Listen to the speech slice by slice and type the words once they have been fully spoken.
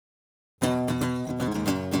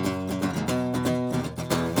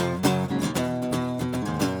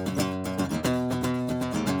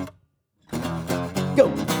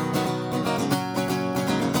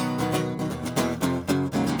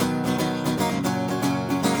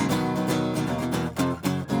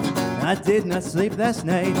I did not sleep last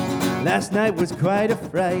night. Last night was quite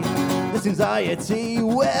afraid. This anxiety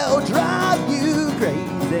will drive you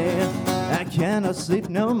crazy. I cannot sleep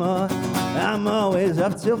no more. I'm always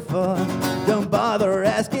up till 4. Don't bother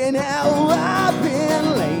asking how I've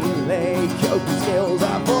been lately. Coping skills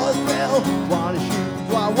are for the thrill. Wanna shoot?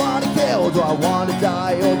 Do I wanna kill? Do I wanna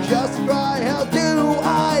die or just cry? How do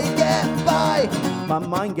I get by? My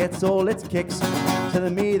mind gets all its kicks,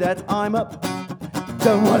 telling me that I'm up.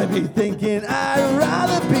 Don't wanna be thinking, I'd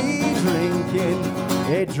rather be drinking.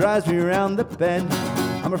 It drives me round the bend.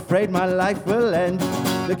 I'm afraid my life will end.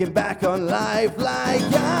 Looking back on life like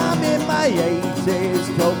I'm in my 80s.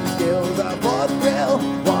 Coping skills are for the thrill.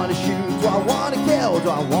 Wanna shoot? Do I wanna kill? Do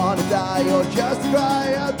I wanna die or just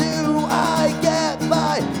cry? How do I get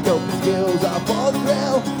by? Coping skills are for the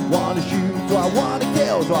thrill. Wanna shoot? Do I wanna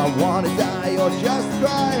kill? Do I wanna die or just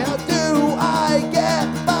cry? How do I get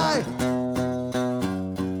by?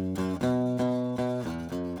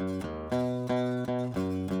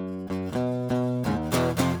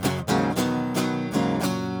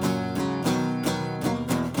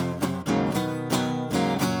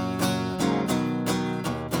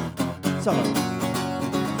 Solo.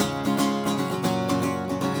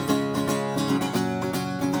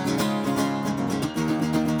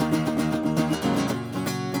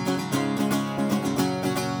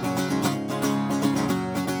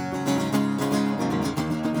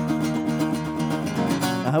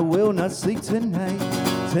 I will not sleep tonight.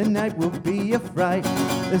 Tonight will be a fright.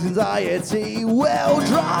 This anxiety will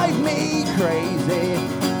drive me crazy.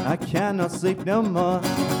 I cannot sleep no more.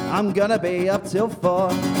 I'm gonna be up till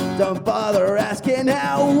 4. Don't bother asking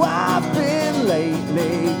how I've been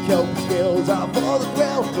lately. Coping skills are for the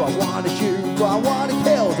thrill. Do I wanna shoot? Do I wanna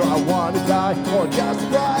kill? Do I wanna die or just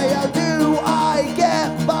cry? How do I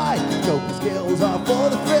get by? Coping skills are for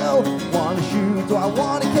the thrill. Wanna shoot? Do I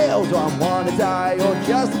wanna kill? Do I wanna die or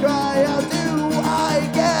just cry? How do I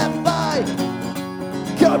get by?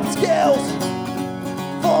 Coping skills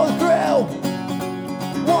for the thrill.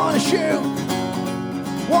 Wanna shoot?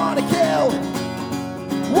 Wanna kill?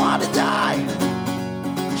 Wanna die?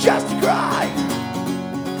 Just to cry?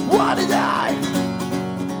 Wanna die?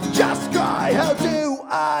 Just cry? How do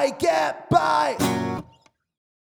I get by?